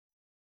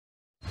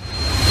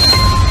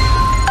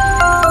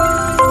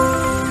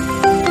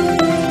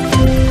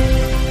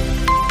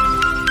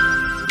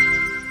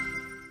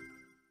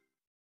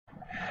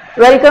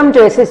Welcome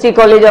to SST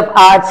College of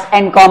Arts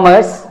and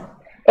Commerce,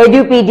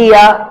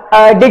 Edupedia,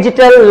 a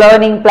digital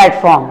learning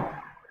platform.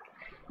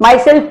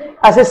 Myself,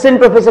 Assistant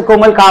Professor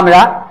Komal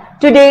Kamra.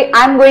 Today,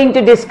 I am going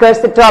to discuss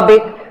the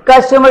topic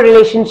Customer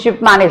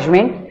Relationship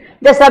Management.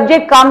 The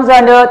subject comes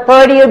under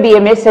third year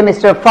BMS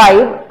semester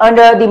 5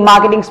 under the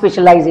marketing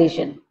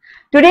specialization.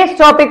 Today's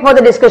topic for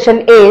the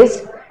discussion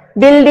is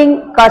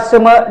building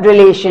customer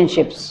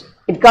relationships.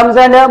 It comes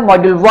under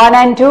module 1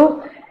 and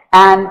 2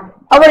 and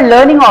our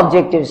learning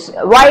objectives.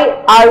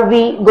 Why are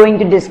we going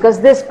to discuss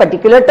this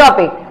particular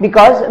topic?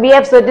 Because we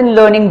have certain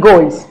learning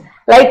goals.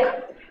 Like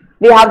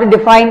we have to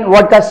define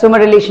what customer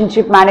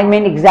relationship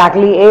management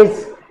exactly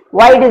is,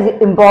 why it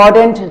is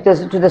important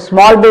to the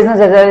small business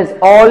as well as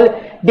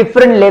all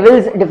different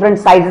levels, different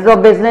sizes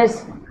of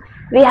business.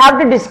 We have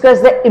to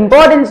discuss the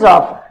importance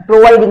of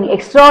providing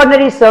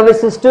extraordinary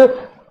services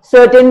to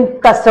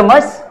certain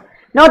customers.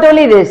 Not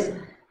only this,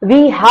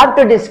 we have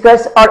to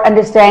discuss or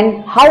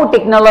understand how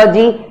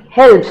technology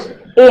helps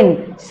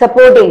in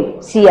supporting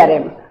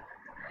CRM.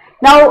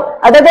 Now,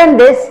 other than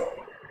this,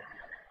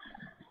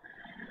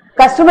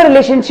 customer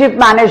relationship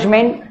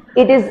management,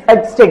 it is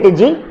a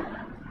strategy.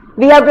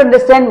 We have to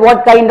understand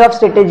what kind of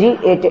strategy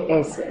it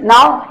is.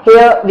 Now,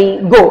 here we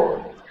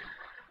go.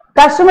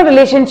 Customer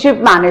relationship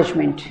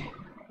management.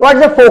 What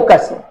is the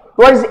focus?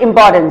 What is the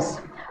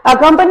importance? A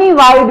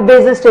company-wide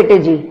business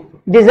strategy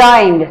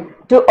designed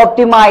to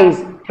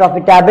optimize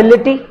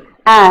profitability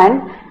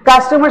and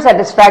customer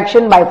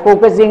satisfaction by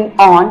focusing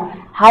on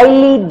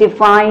highly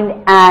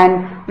defined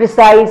and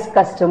precise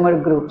customer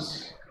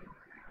groups.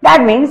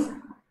 That means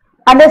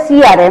under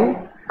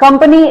CRM,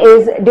 company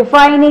is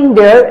defining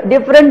their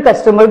different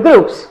customer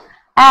groups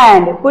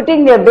and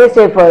putting their best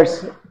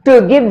efforts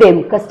to give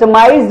them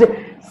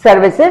customized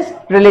services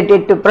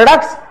related to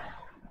products,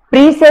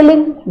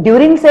 pre-selling,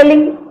 during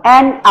selling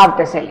and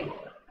after selling.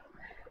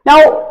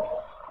 Now,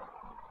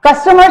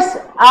 customers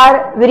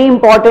are very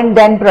important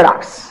than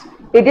products.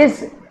 It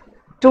is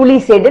truly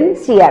said in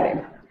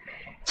CRM.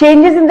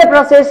 Changes in the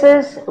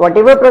processes,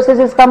 whatever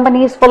processes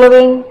company is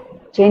following,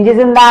 changes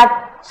in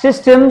that,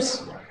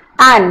 systems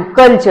and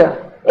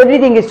culture,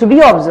 everything is to be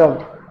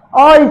observed.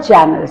 All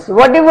channels,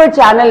 whatever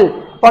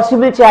channel,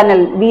 possible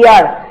channel we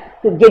are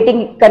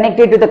getting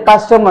connected to the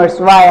customers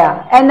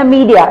via and the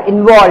media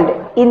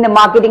involved in the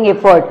marketing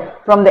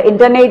effort from the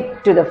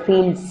internet to the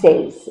field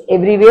sales.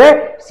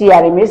 Everywhere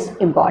CRM is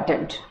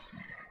important.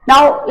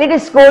 Now let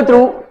us go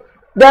through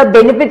the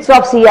benefits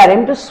of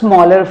CRM to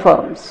smaller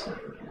firms.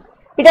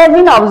 It has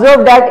been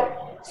observed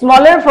that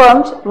smaller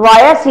firms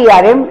via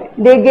CRM,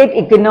 they get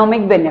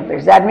economic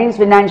benefits. That means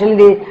financially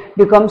they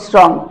become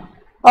strong.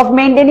 Of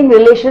maintaining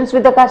relations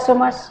with the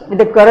customers, with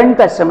the current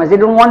customers. They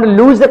don't want to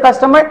lose the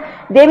customer.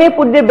 They may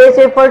put their best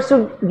efforts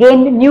to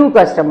gain new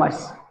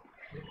customers.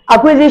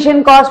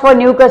 Acquisition costs for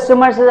new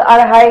customers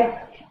are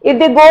high. If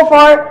they go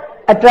for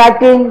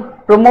attracting,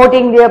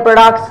 promoting their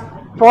products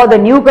for the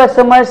new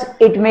customers,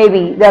 it may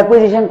be, the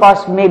acquisition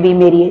cost may be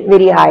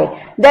very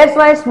high. That's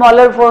why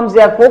smaller firms,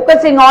 they are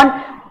focusing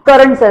on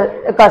current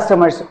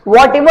customers.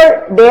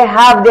 Whatever they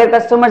have their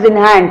customers in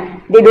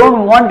hand, they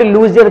don't want to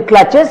lose their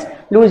clutches,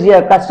 lose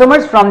their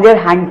customers from their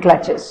hand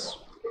clutches.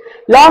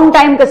 Long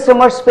time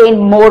customers spend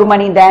more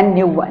money than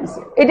new ones.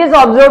 It is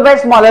observed by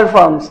smaller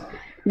firms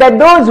that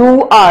those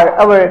who are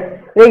our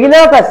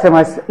regular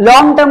customers,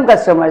 long term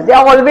customers, they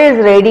are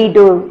always ready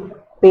to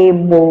pay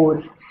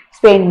more,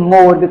 spend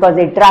more because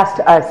they trust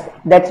us.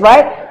 That's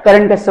why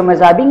current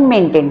customers are being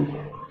maintained.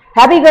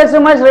 Happy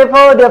customers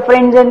refer their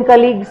friends and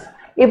colleagues.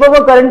 If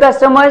our current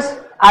customers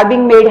are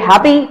being made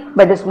happy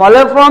by the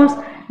smaller firms,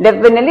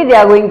 definitely they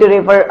are going to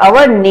refer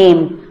our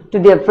name to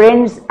their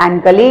friends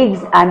and colleagues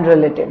and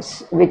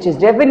relatives, which is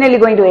definitely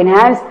going to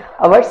enhance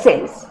our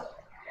sales.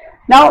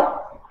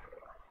 Now,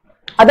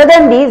 other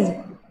than these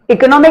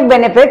economic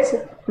benefits,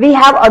 we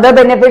have other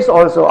benefits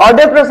also.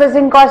 Order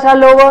processing costs are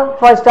lower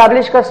for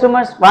established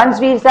customers.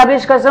 Once we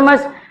establish customers,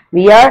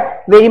 we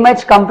are very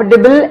much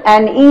comfortable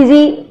and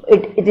easy.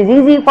 It is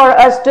easy for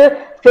us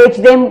to fetch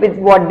them with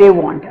what they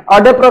want.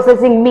 Order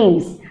processing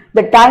means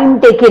the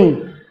time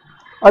taken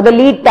or the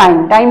lead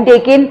time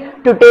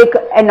taken to take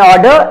an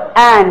order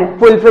and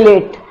fulfill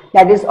it.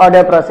 That is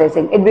order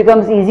processing. It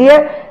becomes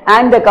easier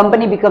and the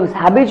company becomes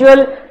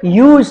habitual,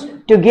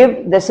 used to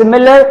give the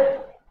similar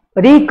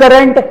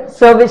recurrent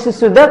services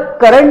to the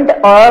current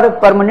or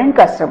permanent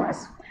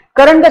customers.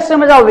 Current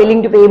customers are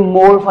willing to pay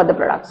more for the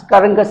products.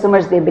 Current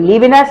customers, they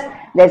believe in us.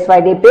 That's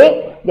why they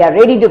pay. They are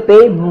ready to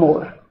pay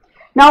more.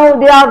 Now,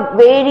 there are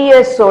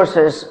various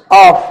sources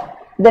of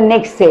the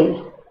next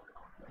sale.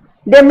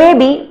 There may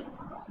be,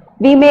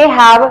 we may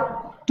have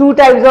two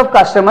types of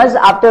customers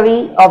after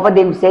we offer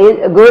them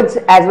goods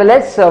as well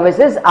as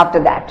services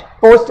after that,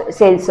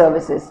 post-sale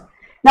services.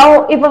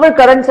 Now, if our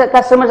current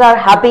customers are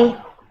happy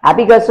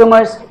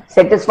customers,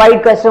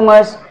 satisfied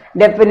customers,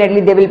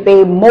 definitely they will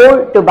pay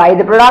more to buy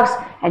the products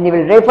and they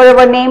will refer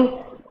our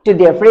name to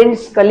their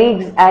friends,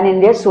 colleagues and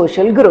in their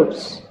social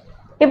groups.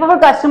 If our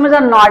customers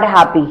are not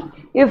happy,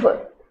 if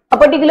a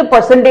particular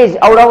percentage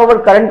out of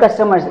our current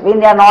customers, when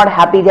they are not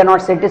happy, they are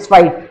not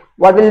satisfied,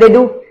 what will they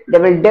do? they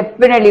will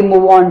definitely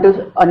move on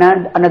to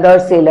another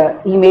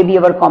seller. He may be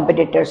our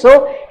competitor.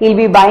 So he'll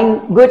be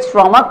buying goods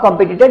from a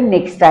competitor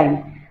next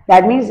time.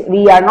 That means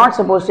we are not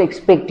supposed to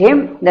expect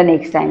him the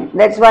next time.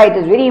 That's why it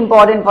is very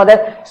important for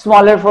the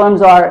smaller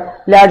firms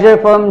or larger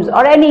firms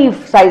or any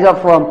size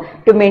of firm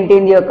to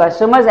maintain their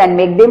customers and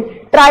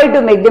try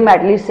to make them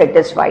at least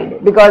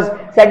satisfied, because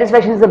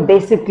satisfaction is the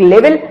basic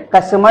level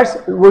customers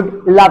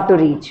would love to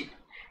reach.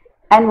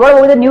 And what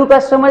about the new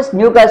customers?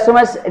 New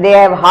customers, they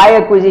have high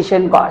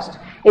acquisition cost.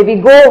 If we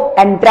go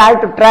and try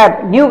to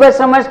trap new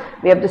customers,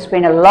 we have to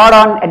spend a lot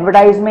on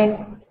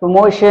advertisement,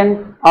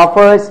 promotion,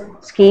 offers,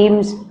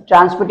 schemes,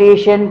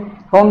 transportation,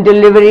 home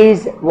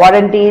deliveries,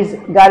 warranties,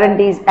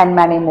 guarantees, and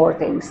many more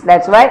things.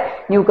 That's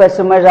why new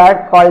customers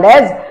are called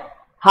as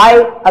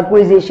high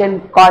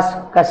acquisition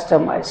cost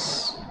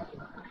customers.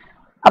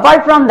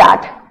 Apart from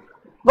that,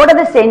 what are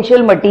the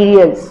essential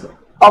materials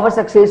of a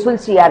successful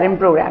CRM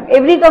program?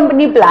 Every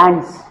company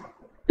plans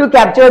to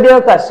capture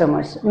their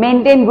customers,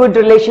 maintain good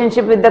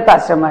relationship with the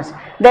customers.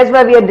 That's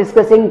why we are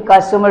discussing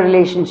customer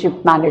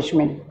relationship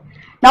management.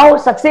 Now,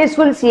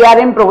 successful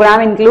CRM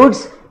program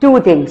includes two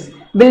things: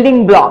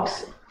 building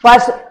blocks.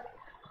 First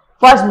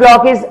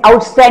block is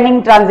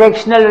outstanding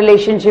transactional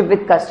relationship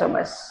with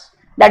customers.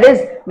 That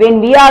is, when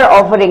we are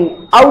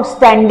offering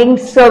outstanding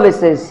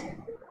services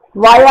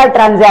via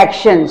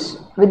transactions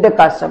with the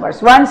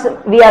customers. Once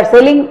we are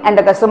selling and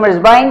the customer is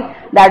buying,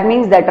 that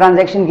means that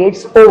transaction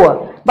gets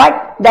over.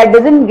 But that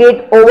doesn't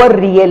get over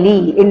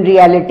really in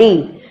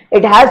reality.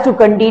 It has to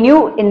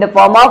continue in the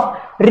form of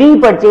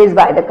repurchase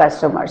by the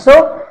customer.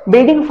 So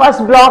building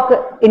first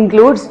block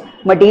includes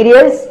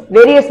materials,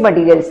 various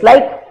materials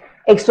like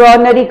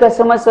extraordinary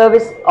customer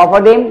service,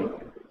 offer them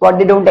what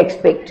they don't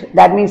expect.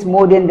 That means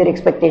more than their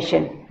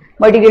expectation.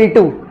 Material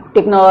 2,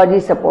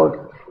 technology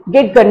support.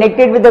 Get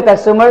connected with the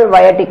customer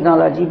via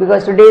technology,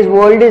 because today's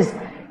world is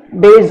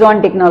based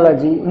on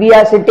technology. We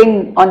are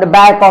sitting on the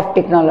back of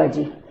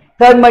technology.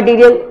 Third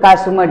material,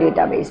 customer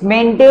database.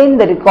 Maintain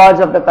the records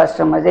of the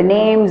customers, their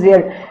names,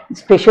 their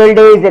special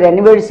days, their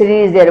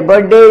anniversaries, their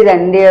birthdays,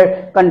 and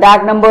their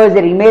contact numbers,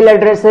 their email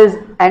addresses,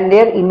 and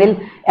their email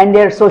and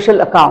their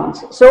social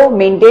accounts. So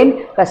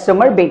maintain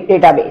customer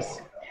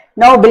database.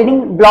 Now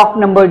building block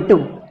number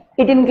 2.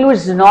 It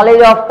includes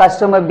knowledge of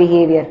customer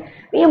behavior.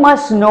 We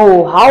must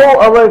know how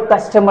our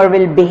customer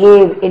will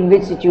behave in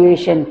which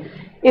situation.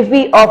 If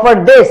we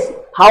offer this,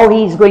 how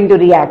he is going to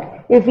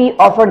react. If we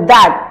offer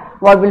that,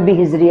 what will be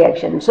his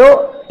reaction.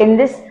 So in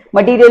this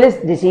material is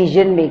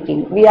decision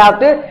making. We have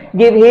to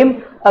give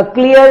him a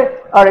clear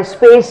or a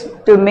space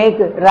to make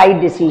right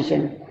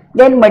decision.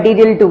 Then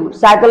material 2,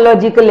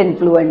 psychological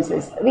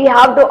influences. We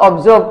have to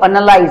observe,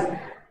 analyze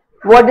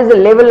what is the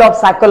level of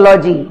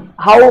psychology,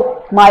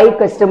 how my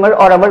customer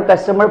or our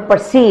customer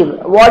perceive,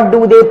 what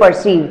do they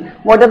perceive,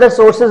 what are the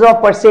sources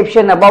of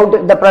perception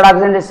about the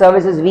products and the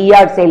services we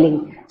are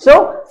selling.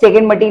 So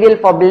second material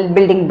for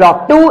building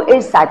block 2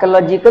 is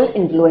psychological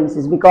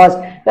influences, because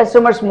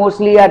customers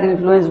mostly are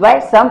influenced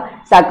by some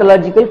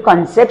psychological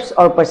concepts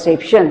or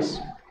perceptions.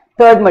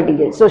 Third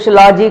material,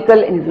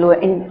 sociological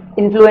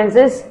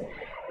influences.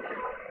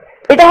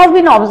 It has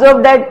been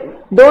observed that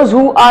those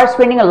who are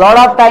spending a lot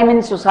of time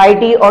in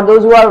society, or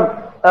those who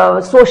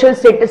are social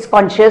status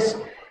conscious,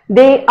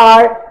 they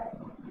are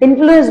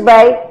influenced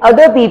by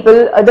other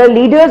people, other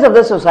leaders of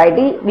the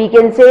society. We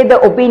can say the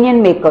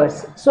opinion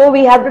makers. So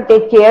we have to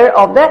take care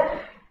of the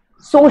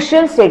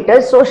social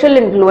status, social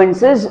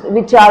influences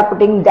which are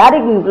putting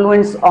direct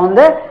influence on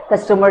the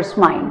customer's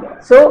mind.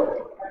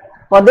 So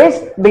for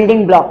this,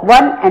 building block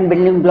 1 and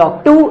building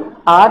block 2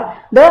 are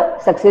the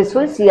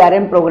successful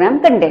CRM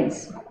program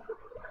contents.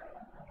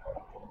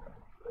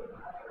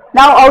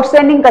 Now,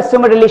 outstanding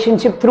customer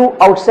relationship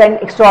through outstanding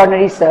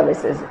extraordinary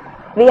services.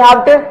 We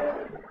have to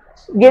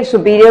give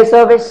superior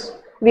service,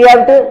 we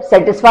have to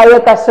satisfy a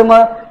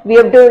customer, we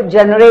have to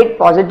generate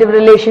positive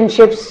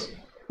relationships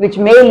which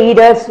may lead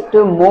us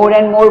to more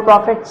and more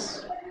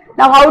profits.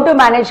 Now, how to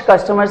manage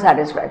customer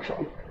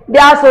satisfaction?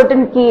 There are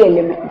certain key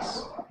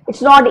elements.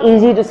 It's not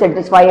easy to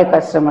satisfy a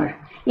customer,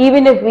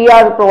 even if we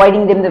are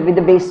providing them with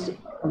the best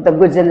of the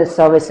goods and the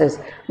services,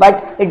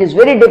 but it is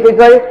very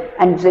difficult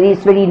and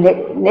it's very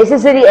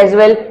necessary as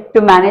well to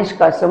manage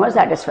customer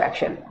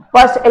satisfaction.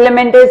 First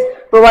element is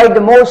provide the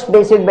most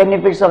basic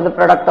benefits of the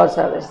product or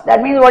service.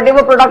 That means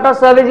whatever product or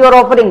service you are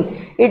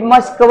offering, it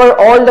must cover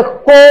all the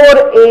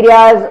core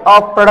areas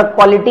of product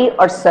quality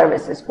or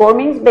services. Core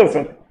means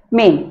basic,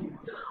 main.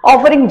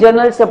 Offering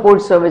general support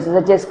services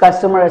such as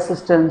customer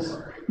assistance,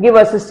 give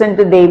assistance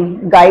to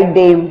them, guide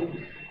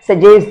them,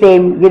 suggest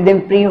them, give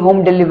them free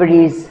home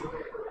deliveries,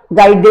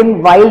 guide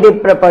them while they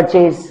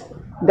purchase,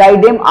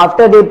 guide them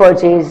after they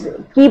purchase,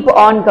 keep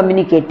on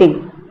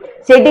communicating,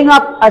 setting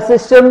up a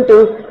system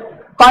to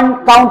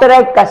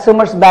counteract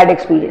customers' bad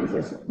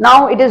experiences.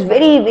 Now it is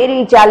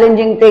very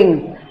challenging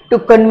thing to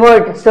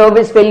convert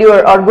service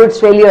failure or goods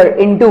failure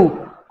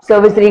into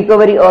service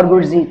recovery or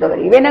goods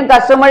recovery. When a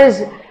customer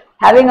is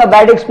having a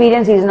bad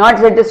experience, he is not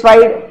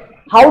satisfied,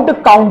 how to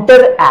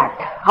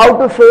counteract, how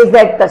to face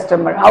that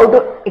customer, how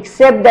to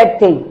accept that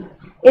thing.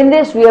 In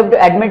this, we have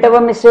to admit our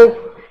mistake.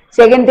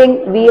 Second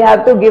thing, we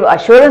have to give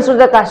assurance to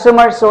the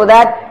customer so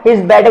that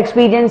his bad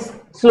experience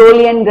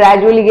slowly and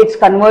gradually gets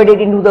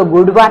converted into the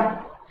good one.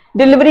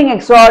 Delivering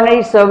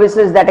extraordinary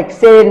services that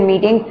excel in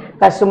meeting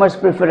customers'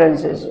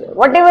 preferences.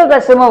 Whatever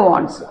customer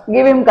wants,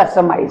 give him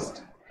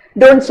customized.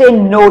 Don't say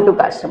no to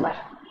customer.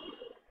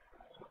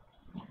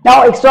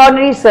 Now,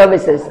 extraordinary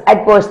services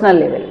at personal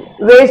level.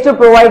 Ways to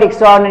provide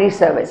extraordinary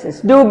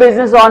services. Do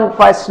business on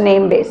first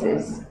name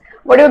basis.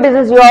 Whatever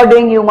business you are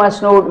doing, you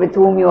must know with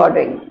whom you are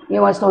doing.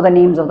 You must know the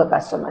names of the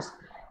customers.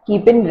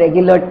 Keep in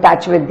regular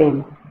touch with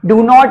them.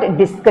 Do not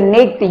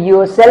disconnect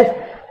yourself.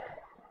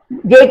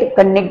 Get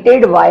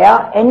connected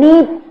via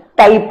any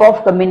type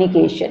of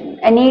communication,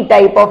 any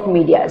type of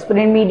media,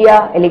 print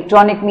media,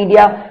 electronic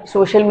media,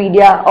 social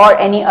media, or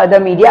any other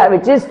media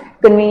which is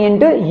convenient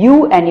to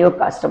you and your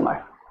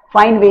customer.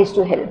 Find ways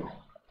to help.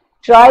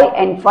 Try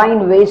and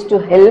find ways to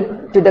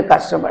help to the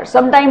customer.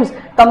 Sometimes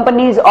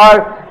companies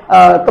or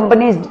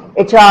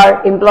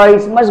HR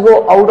employees must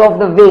go out of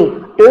the way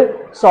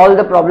to solve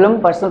the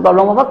problem, personal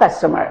problem of a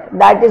customer.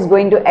 That is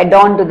going to add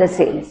on to the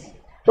sales.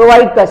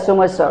 Provide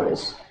customer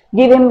service.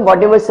 Give him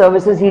whatever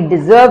services he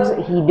deserves,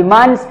 he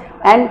demands,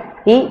 and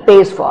he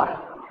pays for.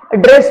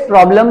 Address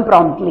problem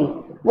promptly.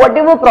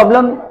 Whatever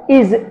problem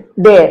is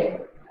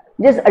there,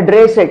 just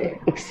address it,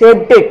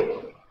 accept it,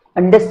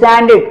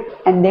 understand it,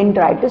 and then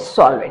try to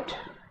solve it.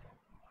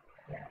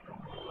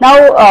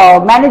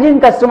 Now, managing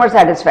customer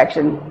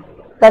satisfaction.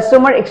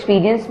 Customer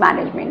experience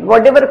management.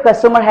 Whatever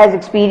customer has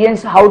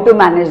experienced, how to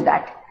manage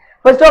that.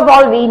 First of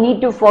all, we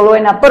need to follow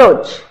an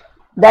approach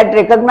that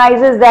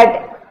recognizes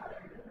that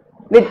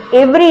with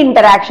every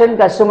interaction,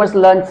 customers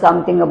learn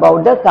something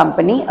about the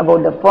company,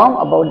 about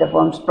the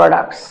firm's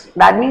products.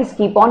 That means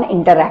keep on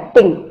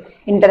interacting.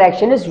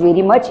 Interaction is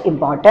very much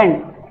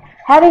important.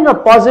 Having a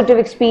positive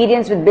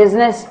experience with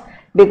business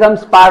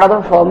becomes part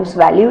of the firm's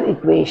value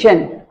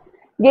equation.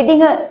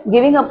 Giving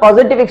a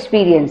positive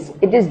experience,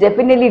 it is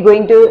definitely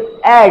going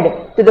to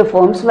add to the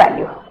firm's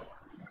value.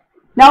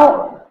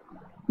 Now,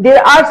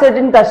 there are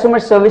certain customer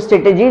service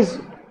strategies,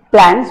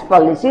 plans,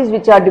 policies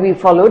which are to be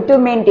followed to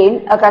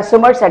maintain a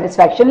customer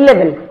satisfaction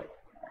level.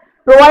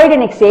 Provide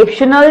an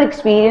exceptional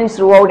experience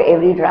throughout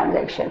every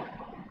transaction.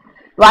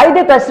 Why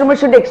the customer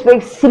should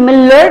expect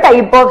similar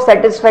type of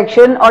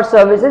satisfaction or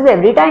services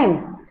every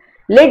time?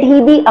 Let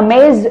he be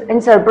amazed and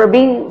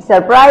be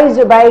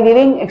surprised by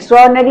giving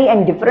extraordinary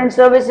and different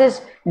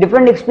services,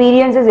 different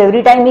experiences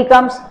every time he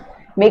comes.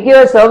 Make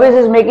your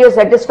services, make your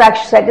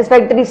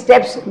satisfactory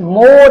steps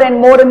more and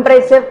more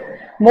impressive,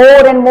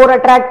 more and more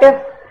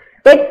attractive.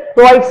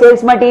 Provide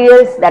sales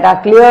materials that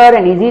are clear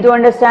and easy to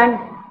understand.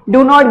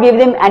 Do not give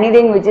them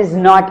anything which is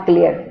not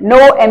clear.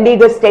 No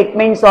ambiguous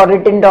statements or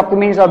written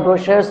documents or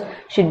brochures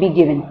should be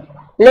given.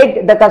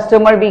 Let the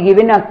customer be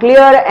given a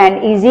clear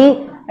and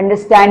easy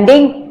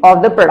understanding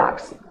of the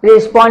products.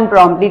 Respond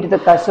promptly to the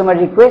customer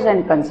request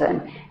and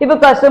concern. If a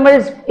customer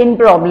is in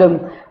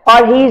problem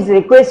or he is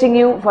requesting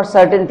you for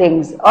certain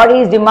things or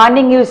he is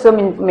demanding you some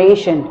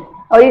information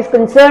or he is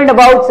concerned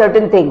about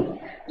certain thing,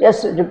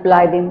 just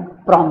reply them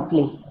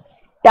promptly.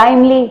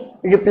 Timely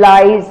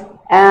replies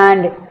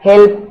and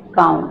help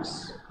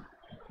counts.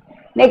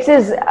 Next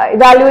is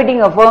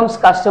evaluating a firm's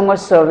customer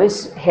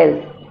service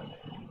health.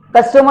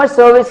 Customer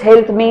service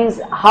health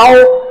means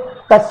how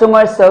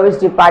customer service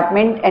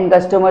department and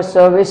customer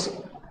service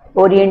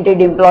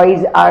oriented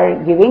employees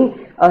are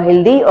giving a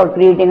healthy or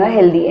creating a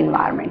healthy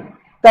environment.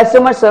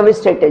 Customer service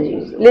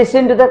strategies.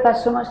 Listen to the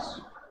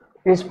customers.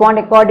 Respond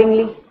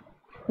accordingly.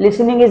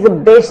 Listening is the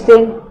best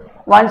thing.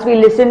 Once we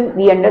listen,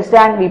 we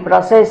understand, we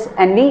process,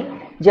 and we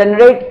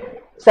generate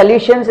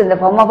solutions in the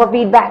form of a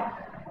feedback.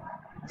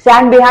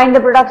 Stand behind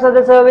the products or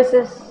the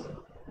services.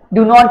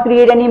 Do not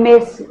create any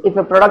mess. If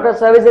a product or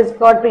service has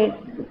got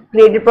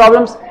created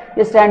problems,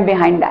 just stand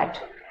behind that.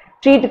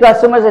 Treat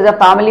customers as a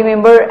family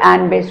member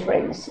and best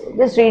friends.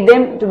 Just treat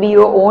them to be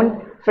your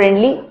own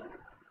friendly.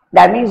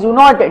 That means do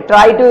not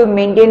try to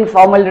maintain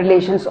formal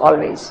relations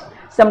always.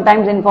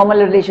 Sometimes informal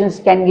relations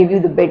can give you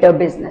the better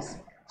business.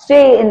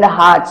 Stay in the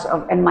hearts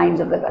and minds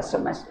of the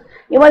customers.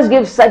 You must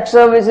give such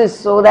services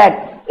so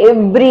that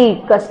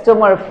every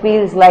customer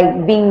feels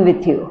like being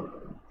with you.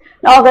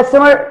 Now,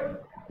 consumer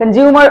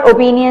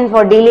opinions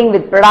for dealing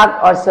with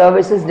product or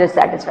services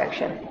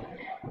dissatisfaction.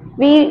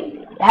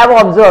 We have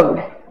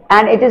observed,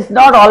 and it is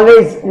not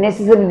always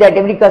necessary that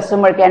every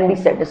customer can be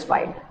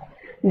satisfied.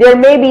 There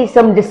may be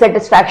some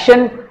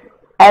dissatisfaction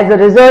as a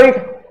result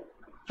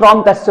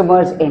from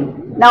customers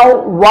in.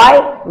 Now,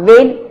 why,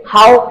 when,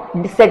 how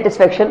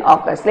dissatisfaction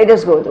occurs? Let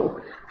us go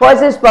through.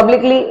 First is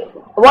publicly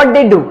what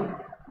they do.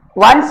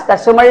 Once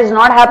customer is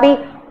not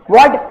happy,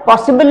 what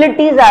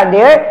possibilities are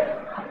there,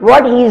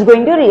 what he is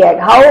going to react,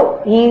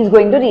 how he is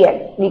going to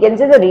react. We can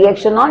say the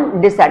reaction on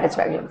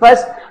dissatisfaction.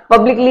 First,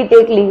 publicly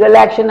take legal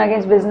action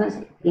against business.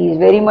 He is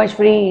very much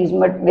free, he is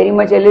very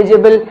much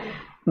eligible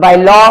by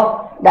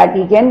law that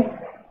he can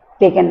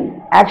take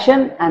an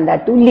action, and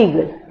that too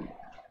legal.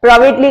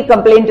 Privately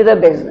complain to the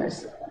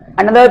business.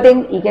 Another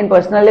thing, he can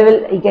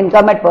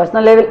come at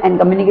personal level and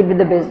communicate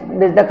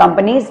with the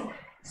companies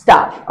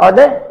staff or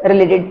the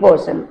related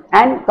person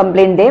and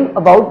complain them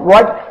about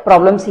what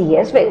problems he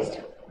has faced.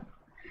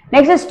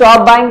 Next is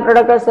stop buying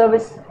product or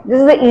service. This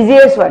is the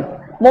easiest one.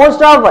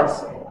 Most of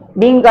us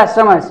being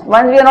customers,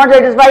 once we are not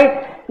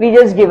satisfied, we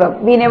just give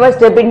up. We never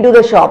step into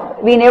the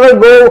shop. We never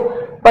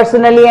go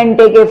personally and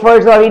take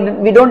efforts, or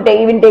we don't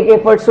even take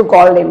efforts to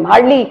call them.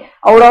 Hardly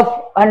out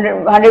of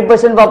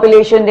 100%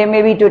 population, there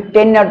may be to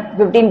 10 or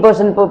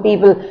 15% for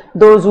people,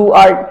 those who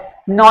are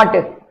not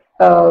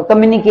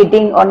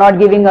communicating or not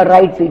giving a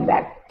right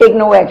feedback. Take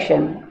no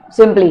action.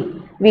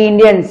 Simply, we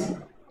Indians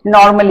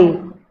normally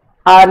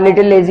are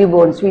little lazy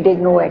bones. We take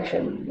no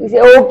action. We say,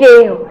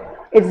 okay,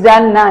 it's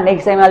done now.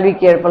 Next time I'll be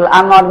careful.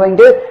 I'm not going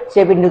to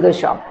step into the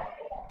shop.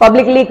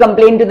 Publicly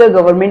complain to the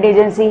government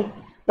agency.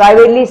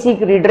 Privately seek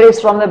redress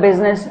from the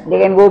business. They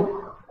can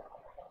go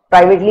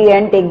privately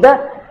and take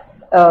the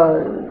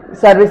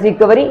service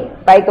recovery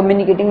by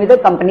communicating with the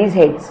company's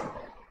heads.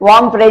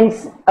 Warn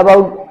friends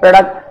about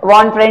product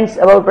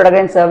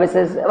and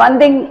services. One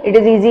thing, it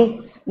is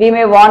easy. We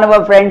may warn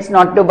our friends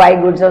not to buy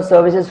goods or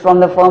services from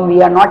the firm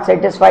we are not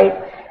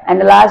satisfied. And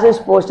the last is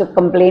post a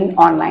complaint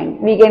online.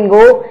 We can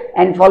go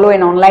and follow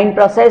an online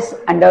process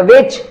under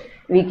which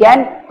we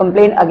can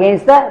complain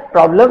against the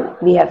problem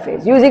we have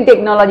faced. Using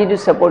technology to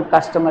support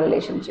customer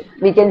relationship.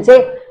 We can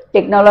say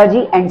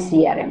technology and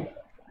CRM.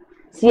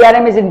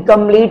 CRM is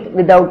incomplete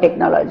without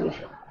technology.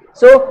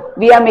 So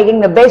we are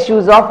making the best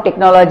use of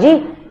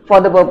technology for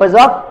the purpose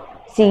of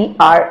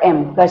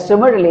CRM,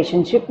 Customer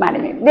Relationship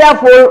Management. There are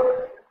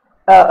four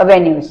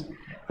avenues.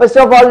 First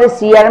of all, the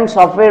CRM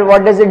software,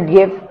 what does it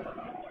give?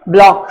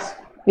 Blogs,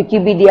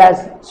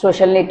 Wikipedias,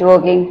 social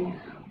networking,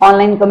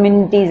 online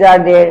communities are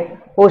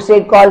there,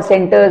 posted call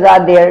centers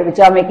are there, which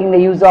are making the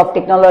use of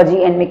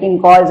technology and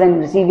making calls and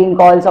receiving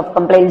calls of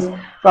complaints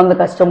from the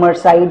customer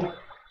side.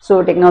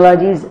 So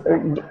technology is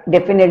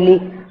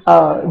definitely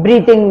a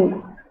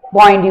breathing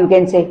point, you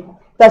can say.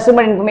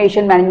 Customer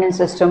information management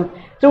system.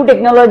 Through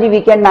technology,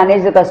 we can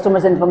manage the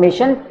customer's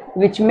information,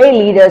 which may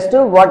lead us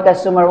to what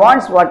customer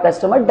wants, what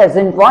customer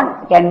doesn't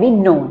want can be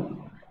known.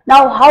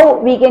 Now, how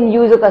we can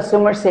use a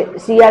customer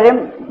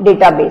CRM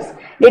database?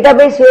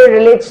 Database here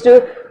relates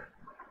to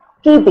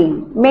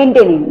keeping,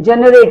 maintaining,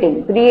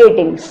 generating,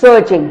 creating,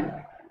 searching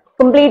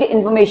complete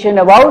information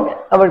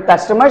about our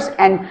customers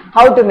and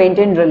how to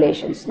maintain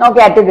relations. Now,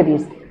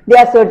 categories. There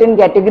are certain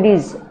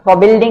categories for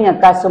building a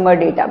customer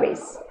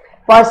database.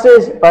 First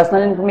is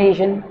personal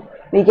information.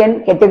 We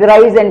can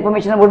categorize the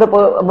information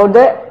about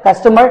the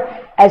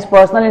customer as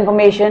personal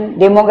information,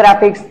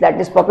 demographics,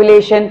 that is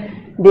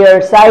population,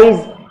 their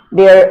size,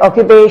 their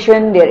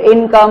occupation, their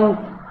income,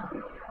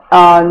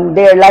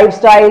 their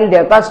lifestyle,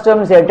 their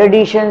customs, their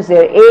traditions,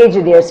 their age,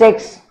 their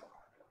sex.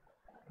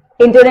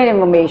 Internet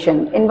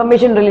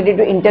information related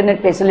to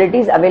internet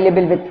facilities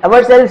available with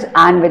ourselves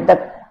and with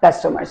the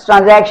customers.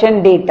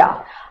 Transaction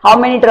data, how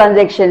many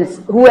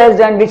transactions, who has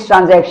done which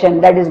transaction,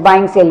 that is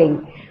buying,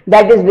 selling.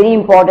 That is very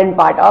important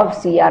part of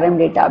CRM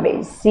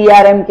database.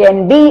 CRM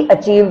can be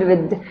achieved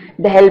with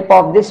the help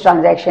of this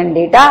transaction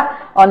data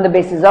on the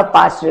basis of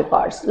past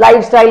records.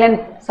 Lifestyle and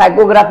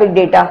psychographic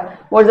data.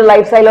 What is the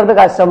lifestyle of the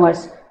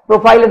customers?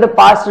 Profile of the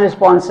past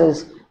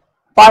responses.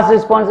 Past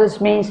responses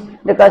means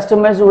the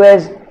customers who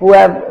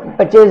have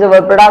purchased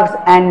our products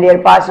and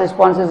their past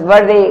responses.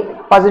 Were they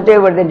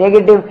positive? Were they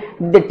negative?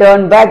 Did they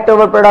turn back to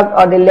our product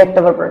or they left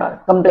our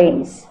product?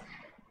 Complaints.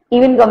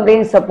 Even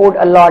complaints support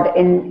a lot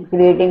in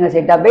creating a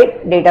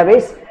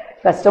database,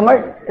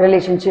 customer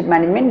relationship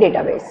management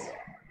database.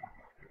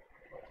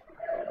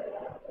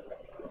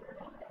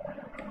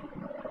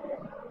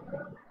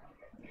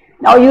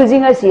 Now,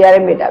 using a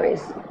CRM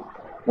database.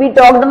 We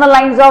talked on the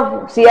lines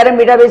of CRM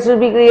database to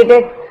be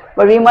created,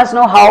 but we must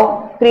know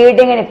how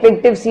creating an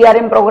effective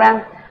CRM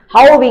program,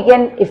 how we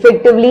can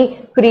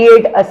effectively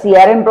create a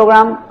CRM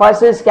program.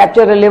 First is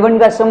capture relevant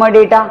customer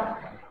data.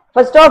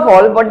 First of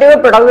all,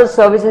 whatever products or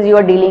services you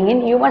are dealing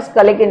in, you must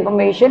collect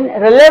information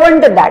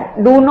relevant to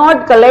that. Do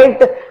not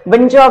collect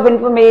bunch of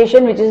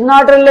information which is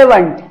not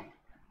relevant.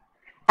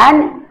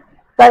 And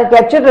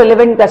capture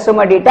relevant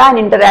customer data and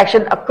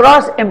interaction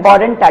across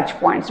important touch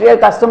points. Where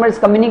customer is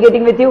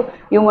communicating with you,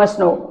 you must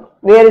know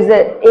where is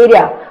the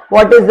area,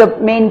 what is the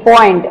main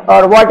point,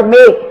 or what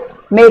may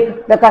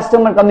make the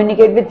customer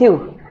communicate with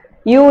you.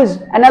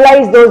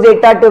 Analyze those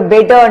data to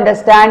better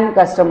understand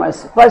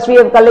customers. First, we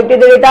have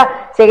collected the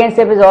data. Second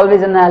step is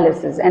always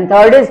analysis. And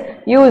third is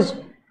use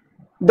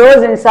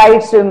those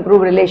insights to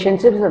improve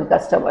relationships with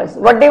customers.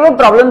 Whatever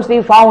problems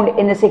we found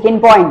in the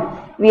second point,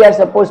 we are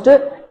supposed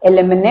to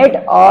eliminate,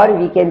 or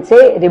we can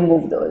say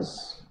remove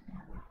those.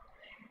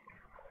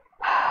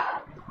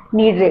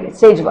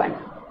 Stage 1.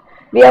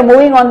 We are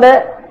moving on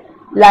the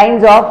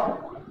lines of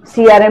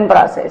CRM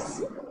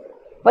process.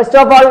 First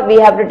of all,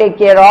 we have to take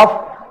care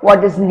of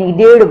what is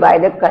needed by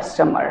the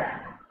customer.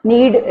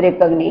 Need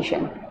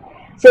recognition.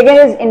 Second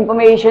is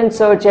information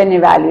search and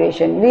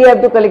evaluation. We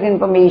have to collect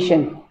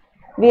information.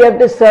 We have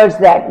to search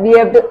that. We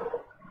have to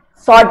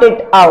sort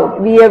it out.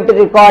 We have to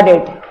record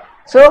it.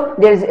 So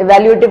there is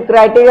evaluative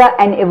criteria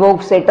and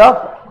evoke set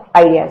of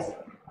ideas.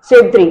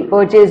 Step 3,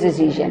 purchase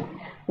decision.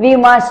 we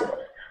must,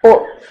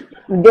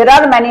 there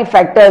are many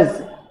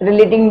factors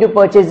relating to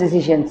purchase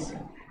decisions.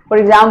 For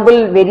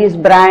example, various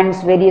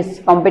brands, various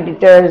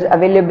competitors,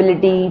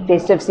 availability,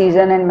 festive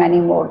season, and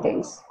many more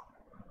things.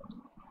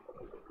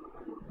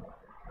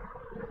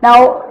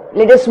 Now,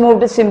 let us move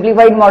to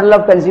simplified model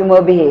of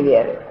consumer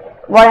behavior.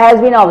 What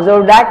has been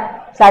observed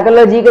that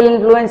psychological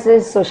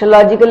influences,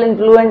 sociological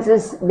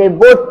influences, they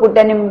both put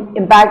an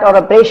impact or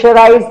a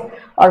pressurize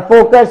or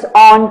focus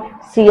on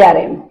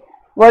CRM.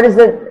 What is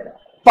the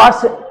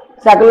first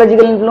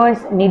psychological influence?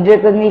 Need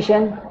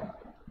recognition,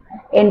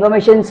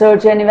 information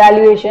search and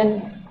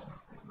evaluation,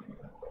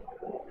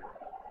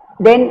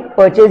 then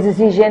purchase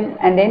decision,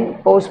 and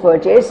then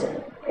post-purchase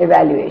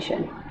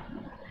evaluation.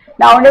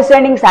 Now,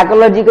 understanding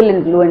psychological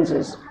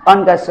influences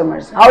on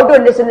customers. How to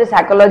understand the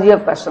psychology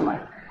of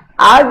customer?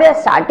 Are they a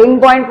starting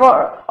point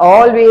for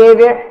all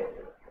behavior?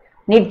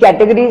 Need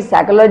categories: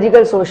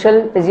 psychological,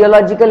 social,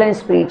 physiological, and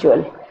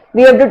spiritual.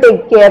 We have to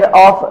take care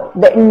of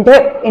the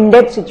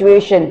in-depth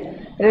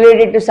situation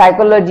related to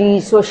psychology,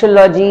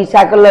 sociology,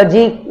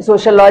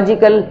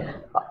 sociological,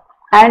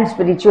 and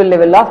spiritual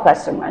level of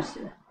customers.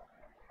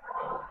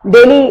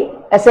 Daily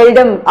are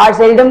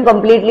seldom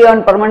completely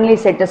or permanently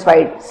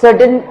satisfied.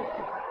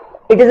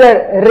 It is a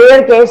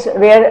rare case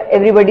where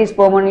everybody is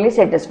permanently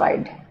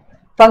satisfied.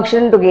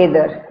 Function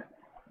together.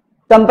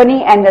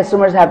 Company and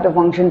customers have to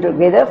function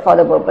together for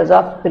the purpose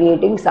of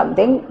creating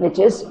something which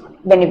is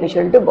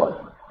beneficial to both.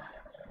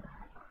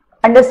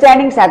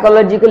 Understanding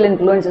psychological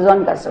influences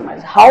on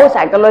customers. How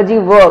psychology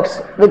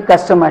works with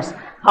customers.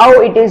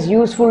 How it is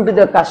useful to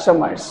the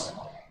customers.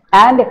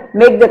 And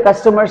make the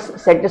customers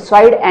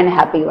satisfied and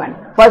happy one.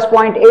 First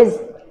point is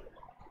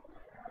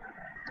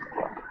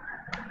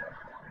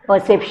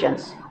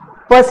perceptions.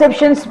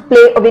 Perceptions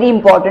play a very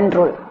important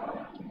role.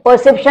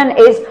 Perception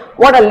is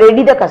what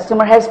already the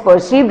customer has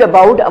perceived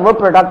about our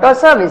product or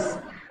service.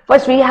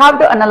 First, we have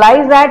to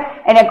analyze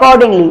that, and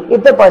accordingly,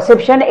 if the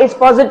perception is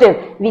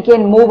positive, we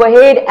can move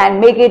ahead and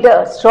make it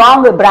a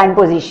strong brand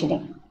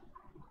positioning.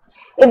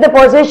 If the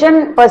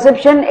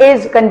perception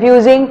is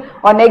confusing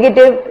or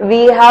negative,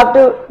 we have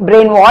to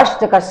brainwash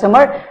the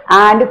customer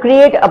and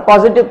create a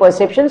positive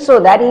perception so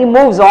that he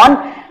moves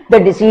on the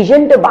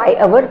decision to buy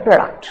our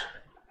product.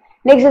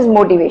 Next is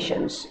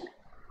motivations.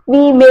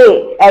 We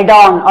may add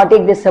on or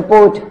take the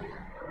support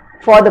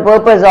for the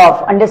purpose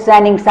of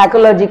understanding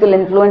psychological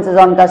influences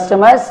on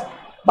customers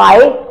by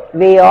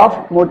way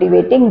of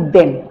motivating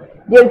them.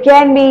 There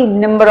can be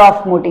number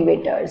of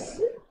motivators: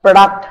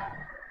 product,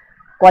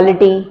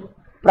 quality,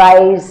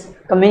 price,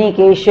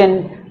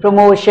 communication,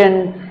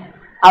 promotion,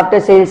 after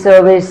sales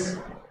service,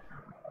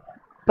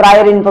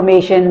 prior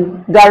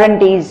information,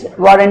 guarantees,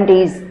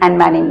 warranties, and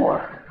many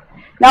more.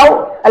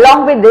 Now,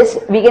 along with this,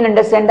 we can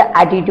understand the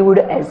attitude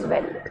as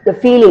well, the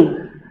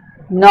feeling,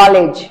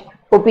 knowledge,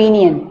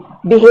 opinion,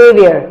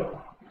 behavior,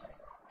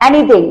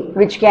 anything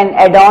which can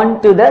add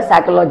on to the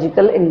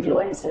psychological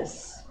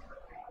influences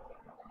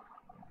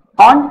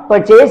on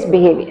purchase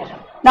behavior.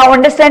 Now,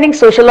 understanding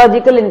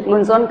sociological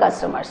influence on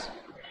customers.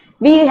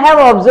 We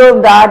have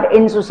observed that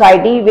in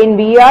society, when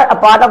we are a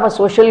part of a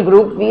social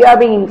group, we are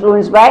being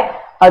influenced by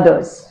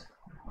others.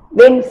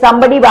 When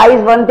somebody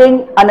buys one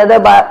thing,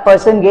 another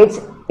person gets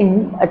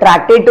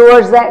attracted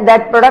towards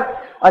that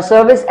product or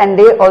service, and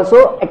they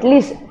also at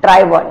least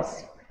try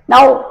once.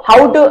 Now,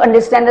 how to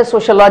understand the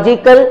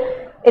sociological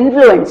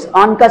influence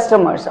on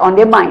customers, on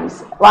their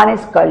minds? One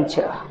is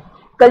culture.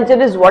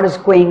 Culture is what is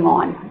going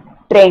on,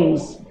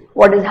 trends,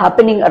 what is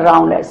happening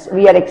around us.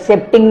 We are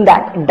accepting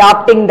that,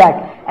 adopting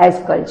that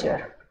as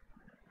culture.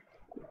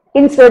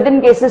 In certain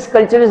cases,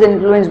 culture is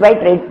influenced by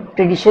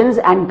traditions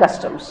and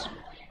customs.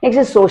 Next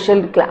is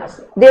social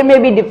class. There may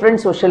be different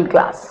social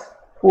class: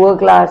 poor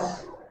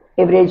class,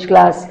 average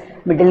class,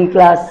 middle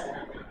class,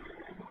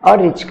 or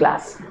rich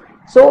class.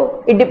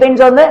 So it depends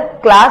on the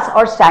class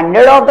or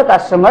standard of the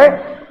customer,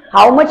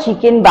 how much he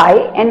can buy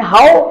and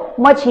how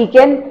much he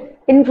can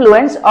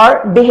influence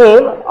or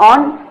behave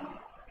on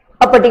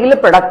a particular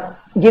product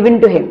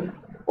given to him.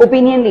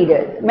 Opinion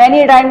leader.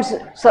 Many times,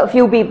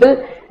 few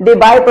people, they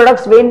buy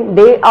products when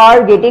they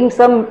are getting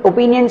some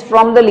opinions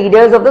from the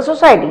leaders of the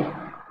society.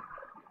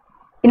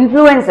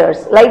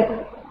 Influencers like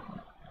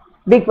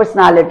big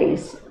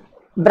personalities,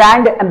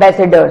 brand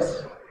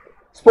ambassadors,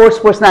 sports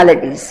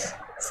personalities,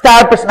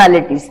 star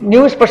personalities,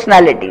 news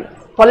personalities,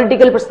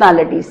 political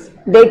personalities.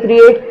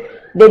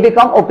 They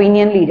become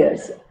opinion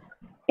leaders.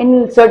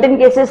 In certain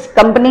cases,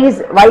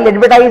 companies, while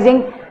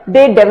advertising,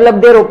 they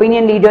develop their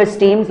opinion leaders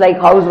teams like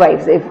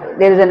housewives. If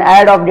there is an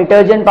ad of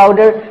detergent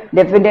powder,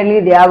 definitely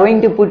they are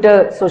going to put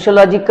a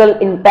sociological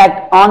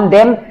impact on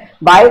them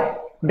by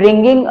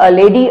bringing a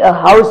lady, a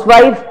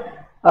housewife,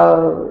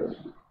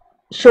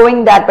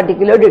 showing that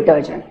particular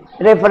detergent.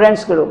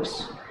 Reference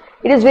groups.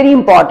 It is very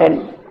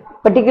important,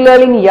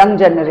 particularly in young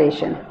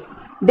generation.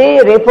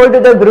 They refer to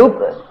the group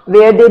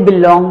where they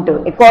belong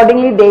to.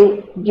 Accordingly,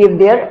 they give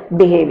their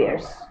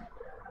behaviors.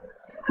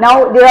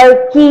 Now, there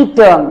are key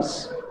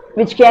terms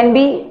which can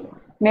be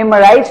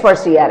memorized for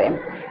CRM.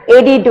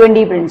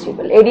 80-20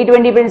 principle.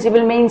 80-20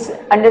 principle means,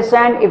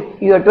 understand,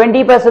 if your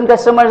 20%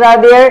 customers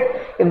are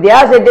there, if they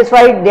are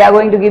satisfied, they are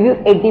going to give you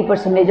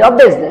 80% of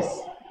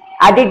business.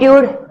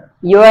 Attitude,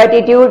 your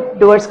attitude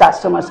towards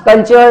customers.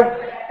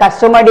 Culture,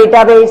 customer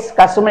database,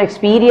 customer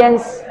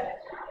experience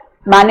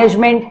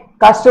management,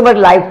 customer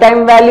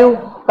lifetime value,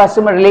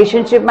 customer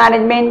relationship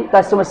management,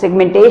 customer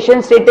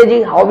segmentation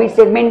strategy, how we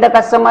segment the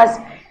customers,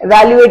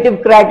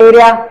 evaluative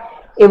criteria,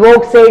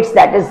 evoke sets,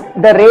 that is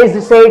the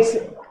raised sets,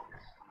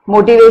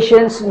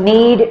 motivations,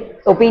 need,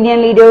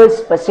 opinion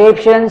leaders,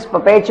 perceptions,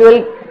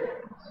 perpetual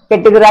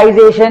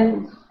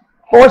categorization,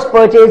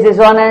 post-purchase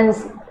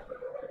dissonance,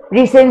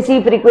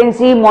 recency,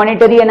 frequency,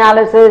 monetary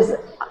analysis,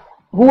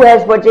 who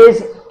has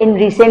purchased in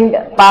recent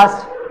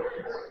past,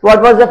 what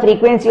was the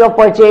frequency of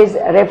purchase,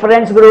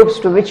 reference groups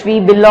to which we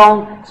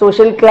belong,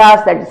 social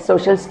class, that is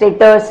social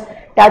status,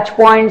 touch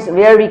points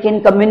where we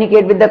can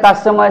communicate with the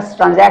customers,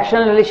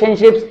 transactional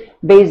relationships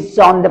based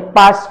on the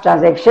past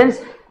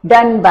transactions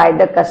done by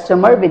the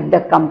customer with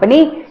the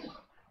company,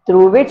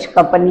 through which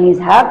companies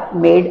have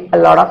made a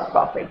lot of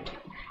profit.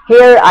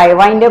 Here I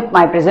wind up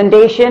my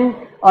presentation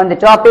on the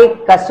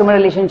topic customer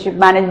relationship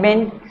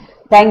management.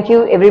 Thank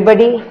you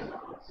everybody.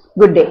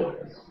 Good day.